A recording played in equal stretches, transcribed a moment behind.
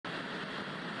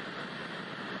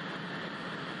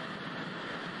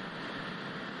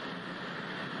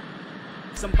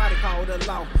Somebody call the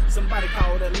law. Somebody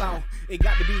call the law. It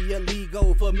got to be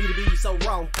illegal for me to be so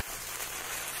raw.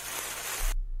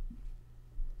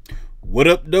 What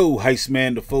up, though? Heist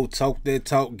man, the folk talk that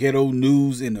talk, ghetto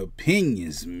news and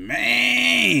opinions.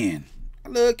 Man, I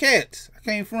love cats. I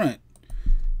can't front.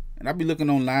 And I be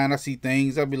looking online, I see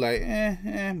things, I be like,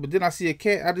 but then I see a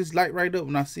cat, I just light right up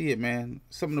when I see it, man.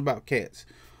 Something about cats.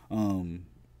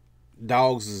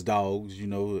 Dogs is dogs, you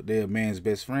know, they're a man's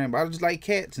best friend, but I just like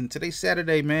cats. And today's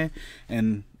Saturday, man,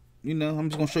 and you know, I'm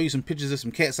just gonna show you some pictures of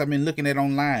some cats I've been looking at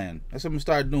online. That's what I'm gonna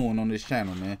start doing on this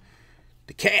channel, man.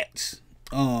 The cats.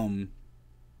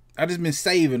 I just been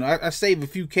saving. I saved a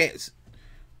few cats.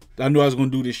 I knew I was gonna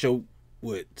do this show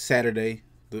Saturday.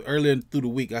 Earlier through the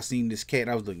week, I seen this cat.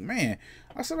 I was like, man,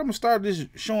 I said I'm gonna start this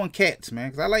showing cats,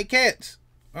 man, because I like cats.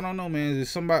 I don't know, man.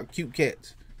 There's something about cute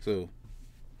cats. So,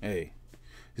 hey,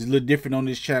 it's a little different on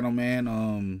this channel,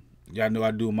 man. Y'all know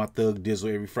I do my Thug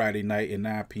Dizzle every Friday night at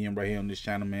 9 p.m. right here on this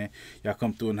channel, man. Y'all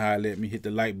come through and holler at me. Hit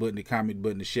the like button, the comment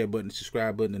button, the share button, the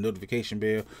subscribe button, the notification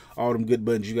bell. All them good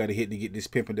buttons you got to hit to get this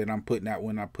pimping that I'm putting out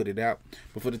when I put it out.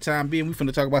 But for the time being, we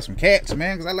finna talk about some cats,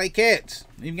 man, because I like cats.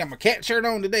 I even got my cat shirt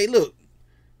on today. Look.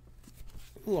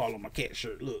 Who all on my cat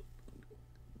shirt? Look.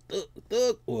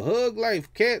 Thug or Hug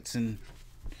Life Cats. And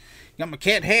got my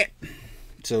cat hat.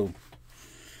 So,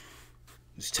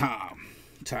 it's Tom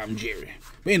Jerry.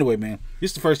 But anyway, man,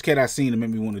 this is the first cat I seen that made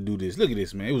me want to do this. Look at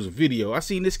this, man. It was a video. I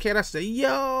seen this cat. I said,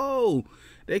 yo,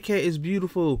 that cat is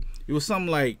beautiful. It was something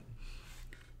like,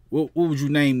 what would you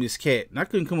name this cat? And I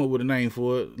couldn't come up with a name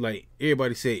for it. Like,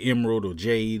 everybody said Emerald or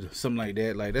Jade, or something like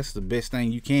that. Like, that's the best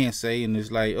thing you can say. And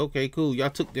it's like, okay, cool. Y'all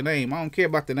took the name. I don't care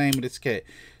about the name of this cat.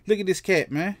 Look at this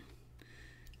cat, man.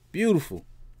 Beautiful.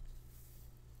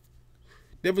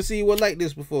 Never seen one like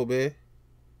this before, man.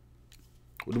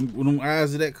 With them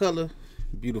eyes of that color.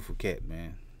 Beautiful cat,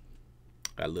 man.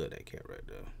 I love that cat right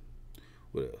there.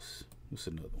 What else? What's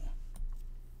another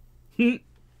one?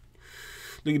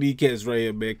 Look at these cats right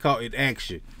here, man. Caught in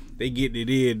action. They getting it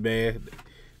in, man.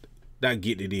 Not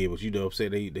getting it in, but you know what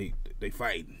I'm saying? They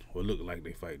fighting. Or look like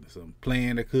they fighting or something.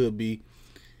 Playing, that could be.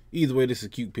 Either way, this is a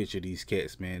cute picture of these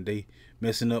cats, man. They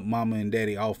messing up mama and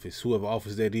daddy office. Whoever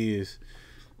office that is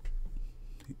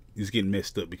getting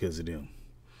messed up because of them.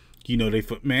 You know,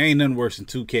 man, ain't nothing worse than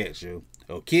two cats, yo.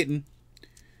 A kitten.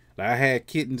 Like, I had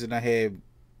kittens and I had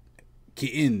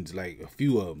kittens, like a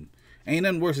few of them. Ain't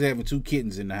nothing worse than having two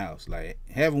kittens in the house. Like,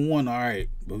 having one, all right.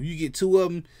 But if you get two of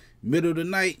them, middle of the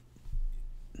night,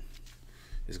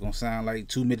 it's going to sound like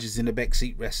two midgets in the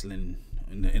backseat wrestling,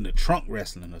 in the trunk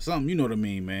wrestling or something. You know what I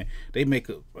mean, man? They make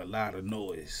a lot of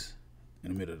noise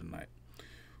in the middle of the night.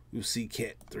 You'll see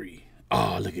cat 3.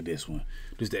 Oh, look at this one.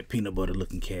 This that peanut butter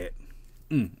looking cat.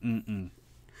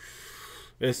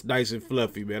 That's nice and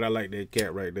fluffy, man. I like that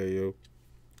cat right there, yo.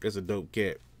 That's a dope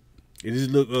cat. It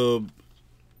just look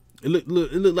it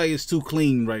look like it's too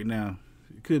clean right now.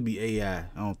 It could be AI. I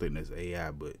don't think that's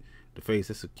AI, but the face,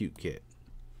 that's a cute cat.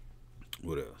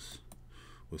 What else?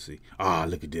 We'll see. Ah,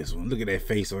 look at this one. Look at that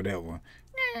face on that one.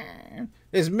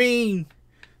 It's mean.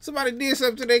 Somebody did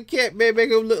something to that cat, man.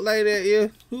 Make him look like that, yeah.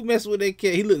 Who messed with that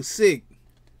cat? He looks sick.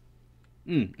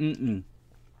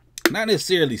 Not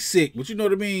necessarily sick, but you know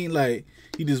what I mean? Like,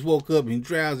 he just woke up and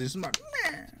drowsy. Somebody,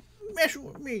 man, messing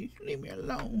with me. Leave me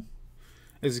alone.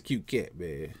 That's a cute cat,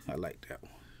 man. I like that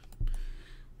one.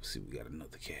 Let's see, we got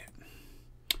another cat.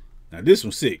 Now, this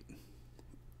one's sick.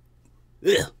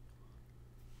 Ugh.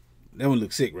 That one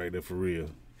looks sick right there, for real.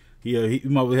 He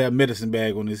might have a medicine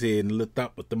bag on his head and a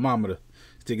little thermometer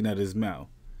sticking out of his mouth.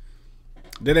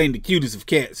 That ain't the cutest of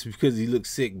cats because he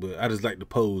looks sick, but I just like the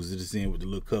pose that it's in with the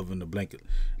little cover and the blanket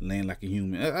laying like a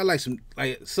human. I like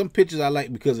some pictures I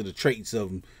like because of the traits of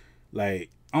them.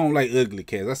 Like, I don't like ugly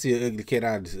cats. I see an ugly cat,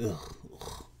 I just, ugh.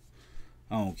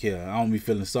 I don't care. I don't be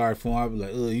feeling sorry for him. I be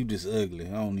like, ugh, you just ugly.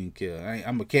 I don't even care.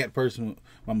 I'm a cat person.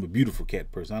 I'm a beautiful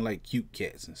cat person. I like cute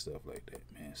cats and stuff like that,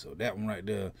 man. So that one right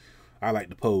there, I like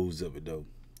the pose of it, though.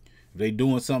 If they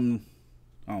doing something,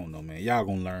 I don't know, man. Y'all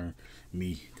gonna learn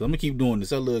me. Cause I'm gonna keep doing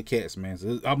this. I love cats, man.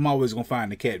 So I'm always gonna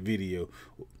find a cat video.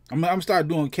 I'm gonna start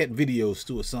doing cat videos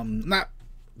too or something. Not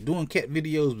doing cat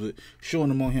videos, but showing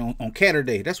them on here on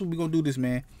Caturday. That's what we're gonna do this,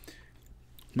 man.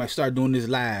 Might start doing this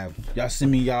live. Y'all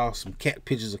send me y'all some cat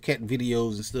pictures or cat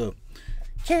videos and stuff.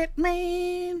 Cat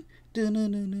man. Cat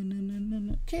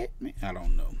man. I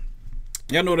don't know.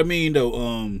 Y'all know what I mean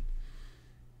though.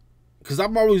 Cause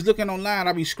I'm always looking online,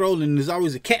 I be scrolling, and there's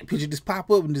always a cat picture just pop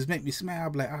up and just make me smile.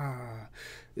 I'm like,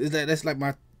 that's like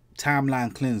my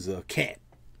timeline cleanser, a cat.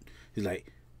 It's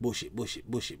like, Bullshit, bullshit,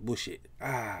 bullshit, bullshit.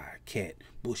 Ah, cat.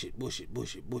 Bullshit, bullshit,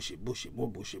 bullshit, bullshit, bullshit, more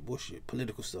bullshit, bullshit.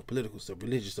 Political stuff,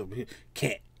 religious stuff.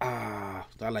 Cat. Ah,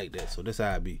 I like that. So that's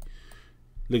how I be.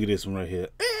 Look at this one right here.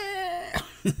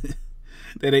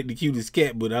 That ain't the cutest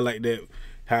cat, but I like that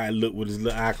how I look with his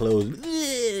little eye closed.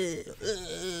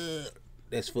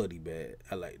 That's funny, man.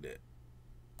 I like that.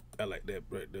 I like that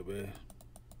right there, man.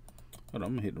 Hold on,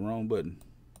 I'm gonna hit the wrong button.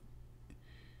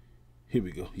 Here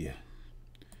we go. Yeah.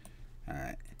 All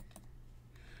right.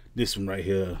 This one right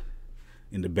here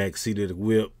in the back seat of the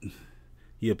whip.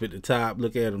 He up at the top.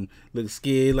 Look at him. Look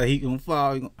scared like he gonna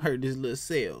fall. He gonna hurt his little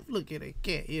self. Look at that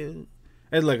cat, yo.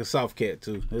 That's like a soft cat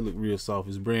too. They look real soft.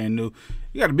 It's brand new.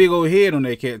 You got a big old head on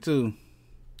that cat too.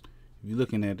 If you're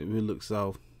looking at it, it look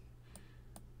soft.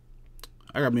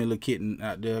 I got me a little kitten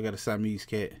out there. I got a Siamese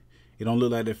cat. It don't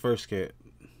look like that first cat.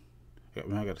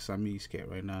 I got a Siamese cat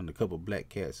right now and a couple black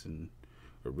cats and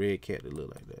a red cat that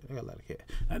look like that. I got a lot of cats.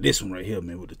 Now this one right here,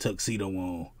 man, with the tuxedo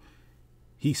on.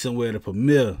 He's somewhere at a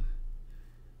premiere.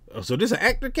 Oh, so this an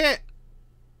actor cat?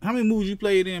 How many movies you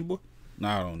played in, boy? No,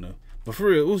 I don't know. But for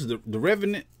real, what was the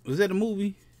Revenant? Was that a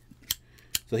movie?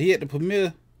 So he at the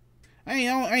premiere. I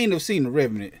ain't never seen the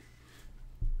Revenant.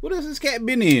 What else this cat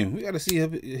been in? We gotta see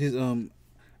his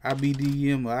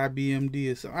IBDM or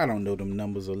IBMD or something. I don't know them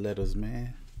numbers or letters,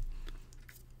 man.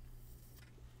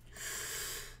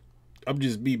 I'm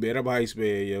just me, man. I'm Heist,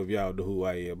 man. Yo, if y'all know who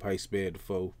I am, Heist, man, the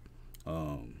foe.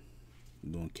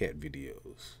 Doing cat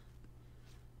videos.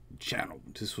 Channel.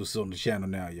 This was on the channel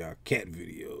now, y'all. Cat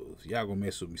videos. Y'all gonna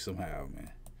mess with me somehow,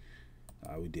 man.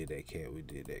 We did that cat. We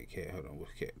did that cat. Hold on,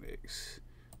 what's cat next?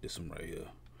 This one right here.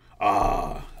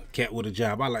 Cat with a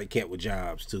job. I like cat with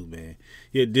jobs too, man.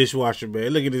 Yeah, dishwasher, man.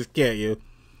 Look at this cat, yo.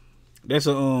 That's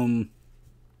a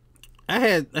I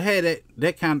had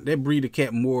that breed of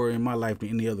cat more in my life than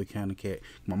any other kind of cat.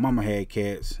 My mama had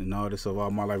cats and all this stuff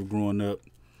all my life growing up.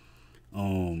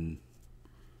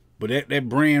 But that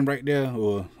brand right there,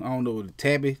 or I don't know, the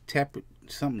Tabby,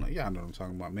 something like, y'all know what I'm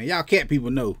talking about, man. Y'all cat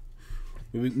people know.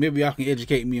 Maybe y'all can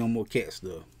educate me on more cat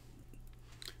stuff.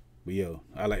 But yo,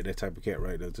 I like that type of cat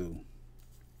right there too.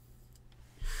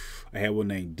 I had one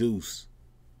named Deuce.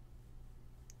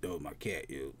 Oh, my cat,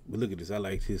 yo. But look at this. I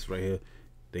like this right here.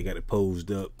 They got it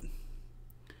posed up.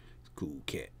 It's a cool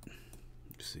cat.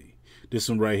 Let's see. This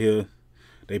one right here.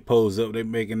 They pose up. They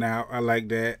making out. I like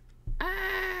that.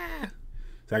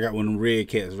 So I got one of them red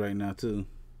cats right now too.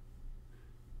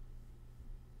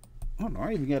 Oh no,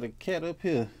 I even got a cat up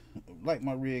here. I like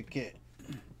my red cat.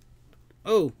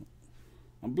 Oh,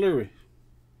 I'm blurry.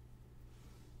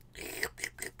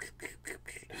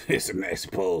 It's a nasty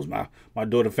pose. My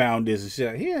daughter found this and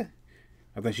shit. Here.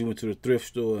 I think she went to the thrift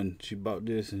store and she bought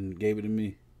this and gave it to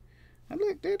me. I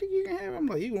look, Daddy, you can have it. I'm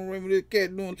like, you gonna remember this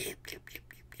cat doing?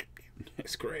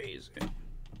 That's crazy.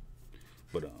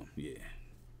 But yeah.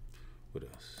 What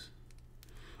else?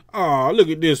 Oh, look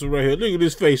at this one right here. Look at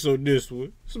this face on this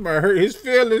one. Somebody hurt his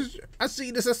feelings. I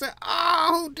see this. I said,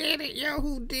 oh, who did it? Yo,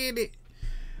 who did it?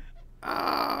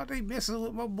 Oh, they messing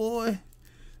with my boy.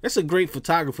 That's a great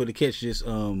photographer to catch this,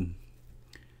 you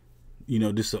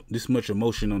know, this much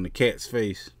emotion on the cat's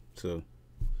face. So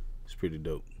it's pretty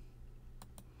dope.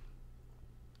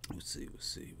 Let's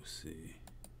see.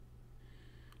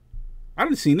 I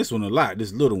done seen this one a lot,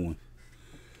 this little one.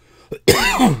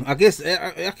 I guess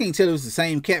I can't tell if it's the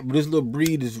same cat, but this little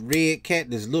breed, this red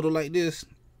cat that's little like this.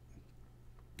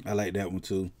 I like that one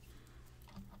too.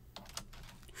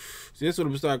 See, that's what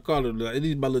I'm starting to call it. Like,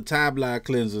 these are my little timeline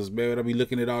cleansers, man. I be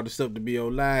looking at all the stuff to be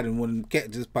online, and when the cat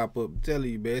just pop up, I'm telling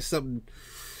you, man, it's something.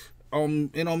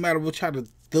 It don't matter what kind of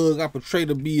thug I portray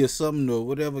to be or something, or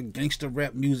whatever gangster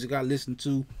rap music I listen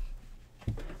to.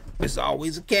 It's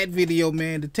always a cat video,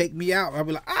 man, to take me out. I'll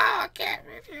be like, cat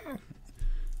video.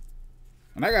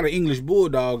 And I got an English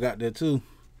bulldog out there too.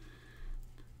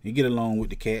 You get along with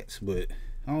the cats, but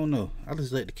I don't know. I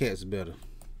just like the cats better.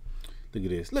 Look at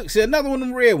this. Look, see, another one of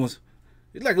them red ones.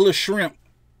 It's like a little shrimp.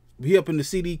 He up in the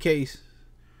CD case,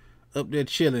 up there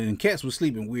chilling. And cats will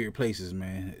sleep in weird places,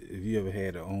 man. If you ever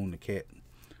had to own a cat,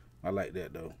 I like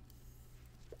that though.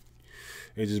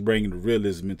 It's just bringing the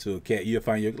realism into a cat. You'll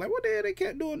find you're like, what the hell that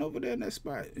cat doing over there in that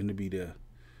spot? And to be there.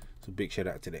 So big shout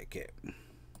out to that cat.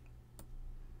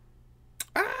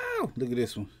 Oh, look at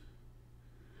this one.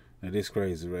 Now this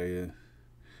crazy right here.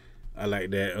 I like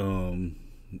that.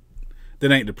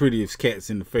 That ain't the prettiest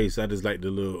cats in the face. I just like the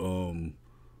little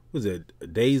what's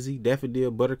that? Daisy,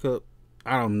 daffodil, buttercup.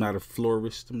 I'm not a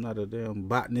florist. I'm not a damn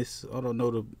botanist. I don't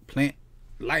know the plant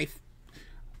life.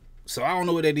 So I don't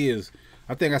know what that is.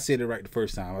 I think I said it right the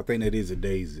first time. I think that is a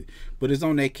daisy. But it's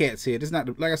on that cat's head. It's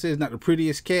not, like I said, it's not the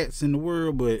prettiest cats in the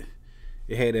world, but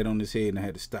it had that on his head, and I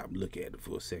had to stop and look at it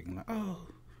for a second. Like, oh,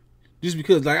 just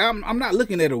because like I'm not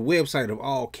looking at a website of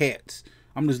all cats.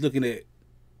 I'm just looking at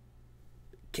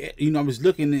cat. You know, I'm just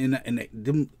looking and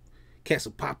them cats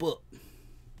will pop up.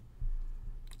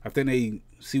 I think they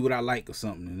see what I like or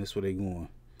something, and that's where they going.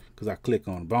 Cause I click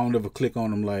on them, but I don't ever click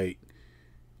on them like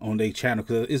on their channel.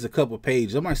 Cause it's a couple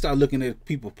pages. I might start looking at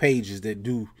people pages that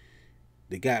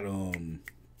got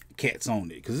cats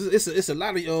on it. Cause it's a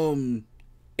lot of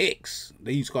X.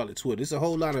 They used to call it Twitter. It's a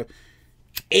whole lot of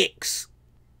X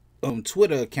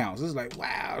Twitter accounts. It's like,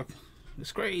 wow,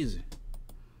 it's crazy.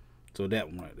 So that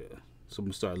one right there. So I'm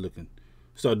gonna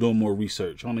start doing more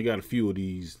research. I only got a few of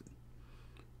these.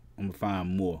 I'm gonna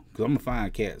find more, cause I'm gonna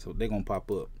find cats, so they're gonna pop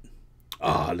up.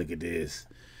 Oh, look at this.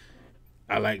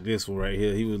 I like this one right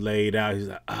here. He was laid out. He's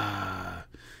like,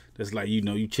 that's like, you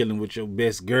know, you chilling with your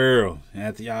best girl.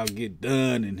 After y'all get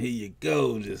done, and here you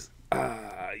go, just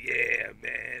yeah,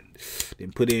 man.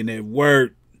 Then put in that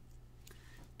work.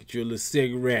 Get you a little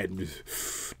cigarette.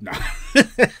 Nah.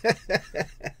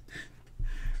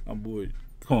 I'm bored.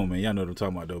 Come on, man. Y'all know what I'm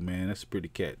talking about, though, man. That's a pretty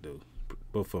cat, though.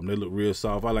 Both of them, they look real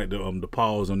soft. I like the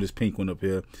paws on this pink one up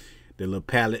here. The little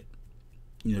palette.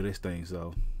 You know, this thing,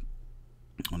 so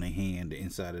on their hand, the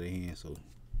inside of their hand. So,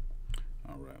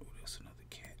 all right, well, that's another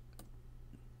cat.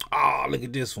 Oh, look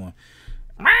at this one.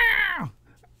 I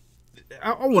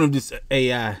want this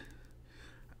AI.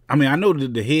 I mean, I know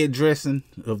the head dressing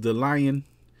of the lion,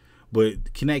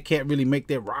 but can that cat really make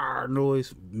that rawr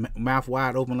noise, mouth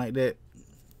wide open like that?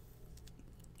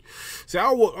 See, I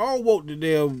don't want the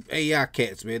damn AI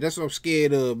cats, man. That's what I'm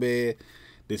scared of, man.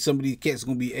 That some of these cats are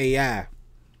gonna be AI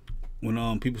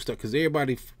when people start, because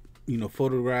everybody, you know,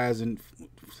 photographizing.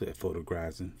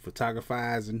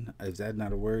 Is that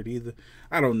not a word either?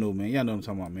 I don't know, man. Y'all know what I'm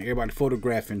talking about, man. Everybody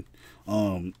photographing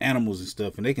animals and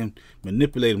stuff, and they can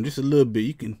manipulate them just a little bit.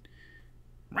 You can.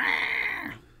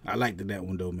 I liked that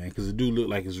one though, man, because it do look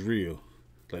like it's real,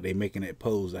 like they making that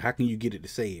pose. Like, how can you get it to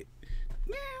say it?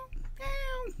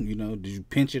 You know, did you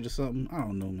pinch it or something? I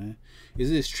don't know, man. Is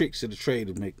this tricks to the trade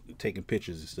of taking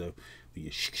pictures and stuff?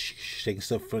 You're shaking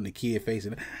stuff in front of the kid face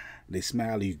and they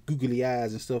smile, you googly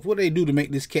eyes and stuff. What do they do to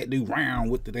make this cat do round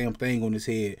with the damn thing on his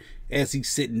head as he's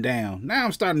sitting down? Now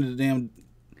I'm starting to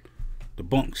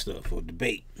debunk stuff or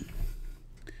debate.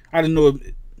 I didn't know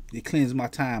it cleansed my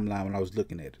timeline when I was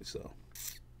looking at it. So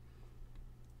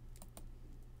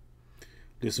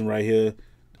this one right here.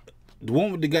 The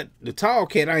one with the tall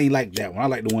cat, I ain't like that one. I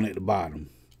like the one at the bottom.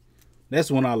 That's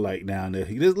the one I like down there.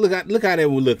 Look how they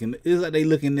were looking. It's like they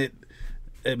looking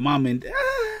at mom and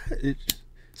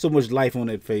so much life on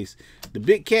that face. The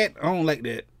big cat, I don't like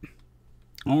that.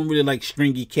 I don't really like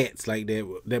stringy cats like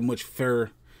that. That much fur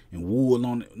and wool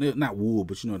on it. Not wool,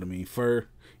 but you know what I mean. Fur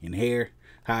and hair.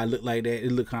 How it look like that.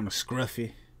 It look kind of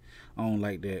scruffy. I don't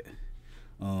like that.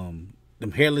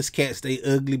 Them hairless cats, they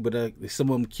ugly, but some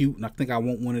of them cute, and I think I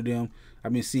want one of them.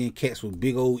 I've been seeing cats with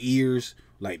big old ears,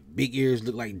 like big ears,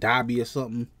 look like Dobby or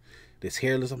something. That's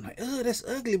hairless. I'm like, oh, that's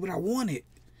ugly, but I want it.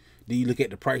 Then you look at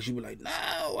the price, you be like, no,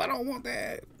 I don't want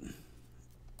that.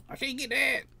 I can't get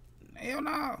that. Hell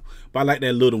no. But I like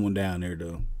that little one down there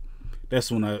though. That's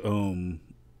when I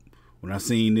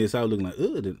seen this, I was looking like,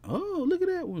 oh, look at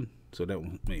that one. So that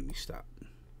one made me stop.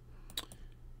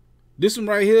 This one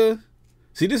right here.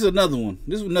 See, this is another one.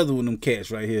 This is another one of them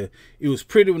cats right here. It was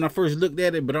pretty when I first looked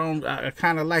at it, but I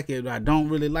kind of like it. I don't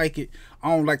really like it.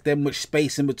 I don't like that much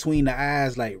space in between the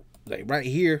eyes, like right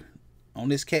here on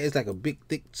this cat. It's like a big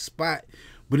thick spot,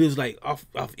 but it was like off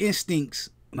instincts.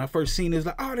 When I first seen it, it's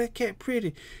like, oh, that cat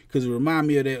pretty, because it remind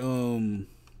me of that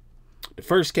the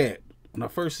first cat. When I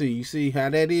first seen, you see how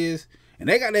that is, and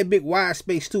they got that big wide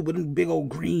space too, but them big old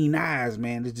green eyes,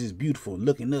 man, it's just beautiful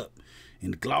looking up.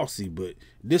 And glossy, but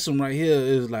this one right here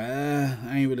is like,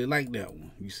 I ain't really like that one.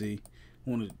 You see, I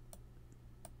want to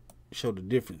show the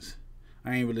difference.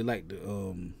 I ain't really like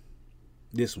the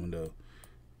this one though,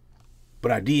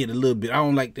 but I did a little bit. I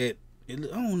don't like that. I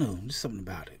don't know, just something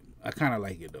about it. I kind of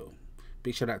like it though.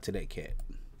 Big shout out to that cat.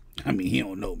 I mean, he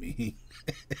don't know me.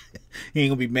 He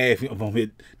ain't gonna be mad if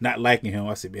I'm not liking him.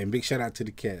 I said, man, big shout out to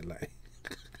the cat. Like,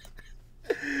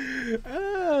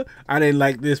 I didn't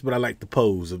like this, but I like the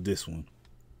pose of this one.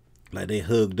 Like they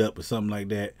hugged up or something like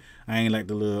that. I ain't like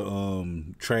the little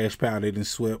trash pile they done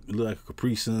swept. It looked like a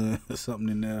Capri Sun or something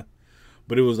in there.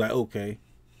 But it was like, okay,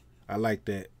 I like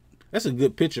that. That's a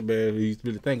good picture, man, if you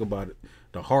really think about it.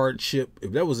 The hardship,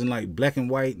 if that was in like black and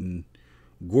white and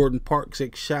Gordon Parks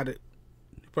shot it,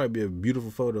 it'd probably be a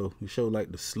beautiful photo. It showed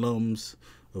like the slums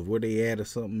of where they at or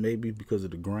something, maybe because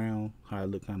of the ground, how it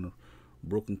looked kind of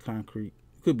broken concrete.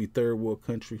 It could be third world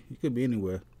country. It could be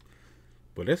anywhere.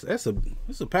 But that's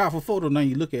a powerful photo now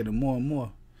you look at it more and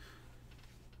more.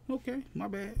 Okay, my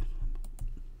bad.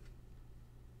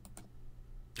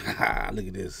 Look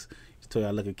at this. Just told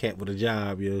y'all like a cat with a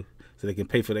job, yo. So they can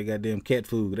pay for that goddamn cat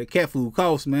food. That cat food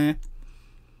costs, man.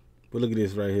 But look at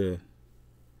this right here.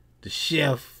 The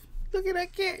chef. Look at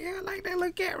that cat, yo. I like that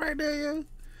little cat right there, yo.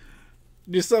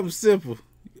 Just something simple.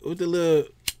 With the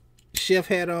little chef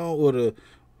hat on or the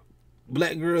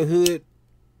black girl hood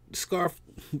scarf.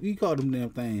 What you call them damn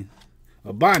things?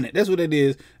 A bonnet. That's what it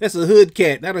is. That's a hood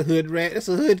cat, not a hood rat. That's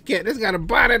a hood cat. That's got a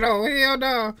bonnet on. Hell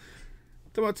no.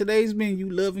 Talk about today's menu,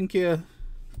 love and care.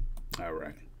 All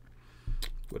right.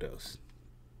 What else?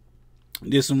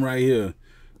 This one right here.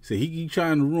 So he keep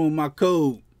trying to ruin my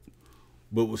code,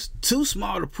 but was too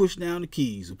small to push down the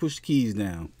keys, to push the keys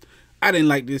down. I didn't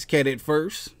like this cat at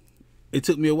first. It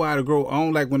took me a while to grow. I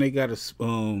don't like when they got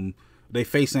a they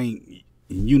face ain't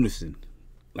in unison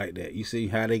like that. You see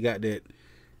how they got that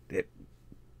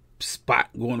spot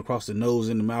going across the nose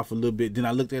and the mouth a little bit. Then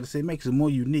I looked at it and said, it makes it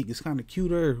more unique. It's kind of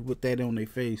cuter with that on their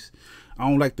face. I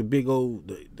don't like the big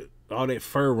old all that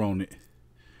fur on it,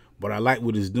 but I like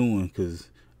what it's doing, because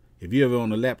if you ever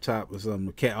on a laptop or something,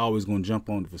 the cat always gonna jump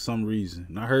on it for some reason.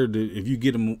 And I heard that if you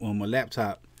get them on a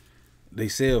laptop, they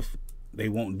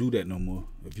won't do that no more.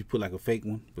 If you put like a fake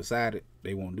one beside it,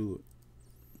 they won't do it.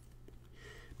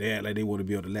 They act like they want to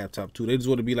be on the laptop too. They just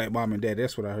want to be like mom and dad.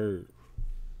 That's what I heard.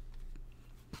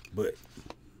 But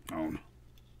I don't know.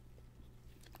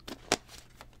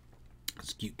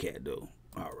 It's a cute cat though.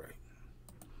 All right.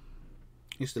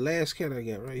 It's the last cat I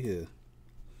got right here.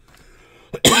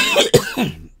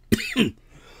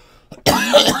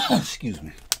 Excuse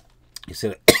me. He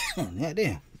said, God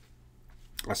damn.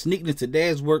 I sneaked into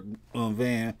Dad's work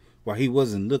van while he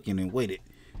wasn't looking and waited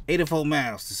 84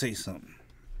 miles to say something.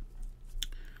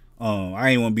 I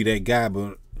ain't want to be that guy,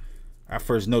 but I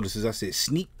first noticed as I said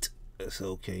sneaked. That's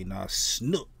okay. Nah,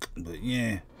 snook. But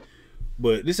yeah.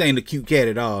 But this ain't a cute cat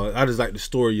at all. I just like the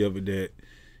story of it, that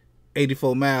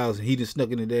 84 miles and he just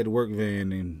snuck into Dad's work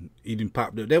van and he didn't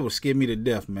popped up. That would scare me to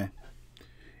death, man.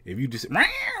 If you just,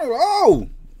 oh,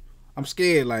 I'm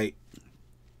scared. Like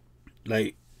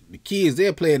the kids,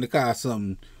 they'll play in the car or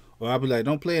something. Or I'll be like,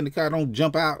 don't play in the car, don't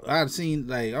jump out. I've seen,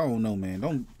 like, I don't know, man.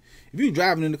 Don't, if you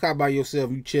driving in the car by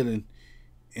yourself, you chilling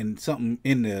and something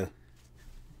in there,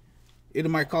 it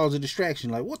might cause a distraction.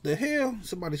 Like, what the hell?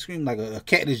 Somebody screamed like a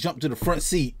cat just jumped to the front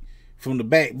seat from the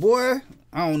back. Boy,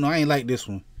 I don't know. I ain't like this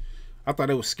one. I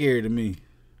thought it was scary to me.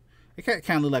 The cat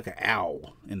kind of looked like an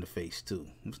owl in the face, too.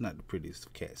 It's not the prettiest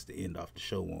of cats to end off the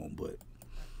show on, but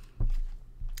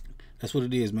that's what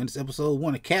it is, man. This episode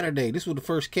 1 of Caturday. This was the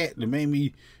first cat that made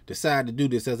me decide to do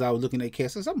this as I was looking at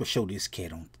cats. I said, I'm going to show this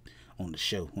cat on the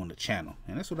show, on the channel.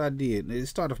 And that's what I did. It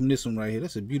started from this one right here.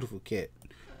 That's a beautiful cat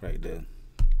right there.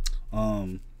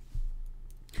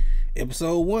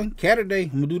 Episode 1, Caturday. I'm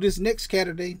going to do this next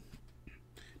Caturday.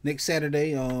 Next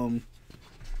Saturday. I'm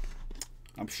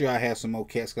sure I have some more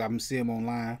cats because I'm seeing them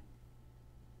online.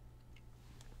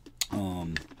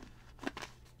 On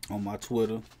my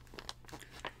Twitter.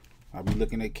 I'll be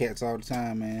looking at cats all the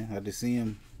time, man. I just see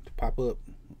them pop up.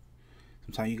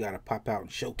 Sometimes you gotta pop out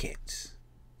and show cats.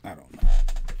 I don't know.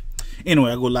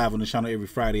 Anyway, I go live on the channel every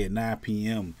Friday at 9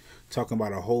 p.m. talking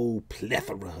about a whole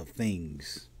plethora of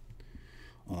things.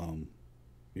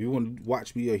 If you want to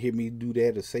watch me or hear me do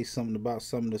that or say something about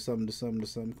something,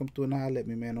 come through and holler at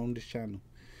me, man, on this channel.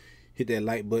 Hit that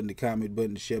like button, the comment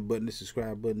button, the share button, the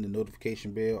subscribe button, the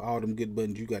notification bell, all them good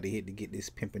buttons you got to hit to get this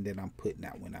pimping that I'm putting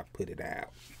out when I put it out.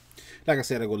 Like I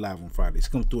said, I go live on Fridays.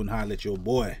 Come through and holler at your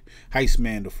boy, Heist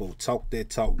Man, for Talk That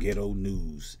Talk Ghetto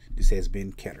News. This has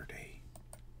been Caturday.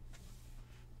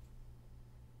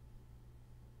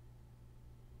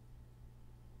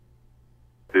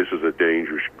 This is a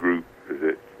dangerous groups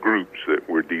that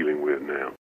we're dealing with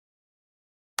now.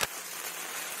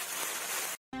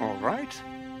 All right.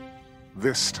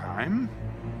 This time,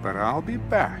 but I'll be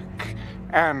back,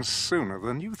 and sooner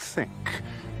than you think.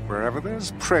 Wherever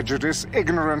there's prejudice,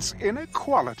 ignorance,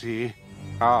 inequality,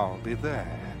 I'll be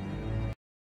there.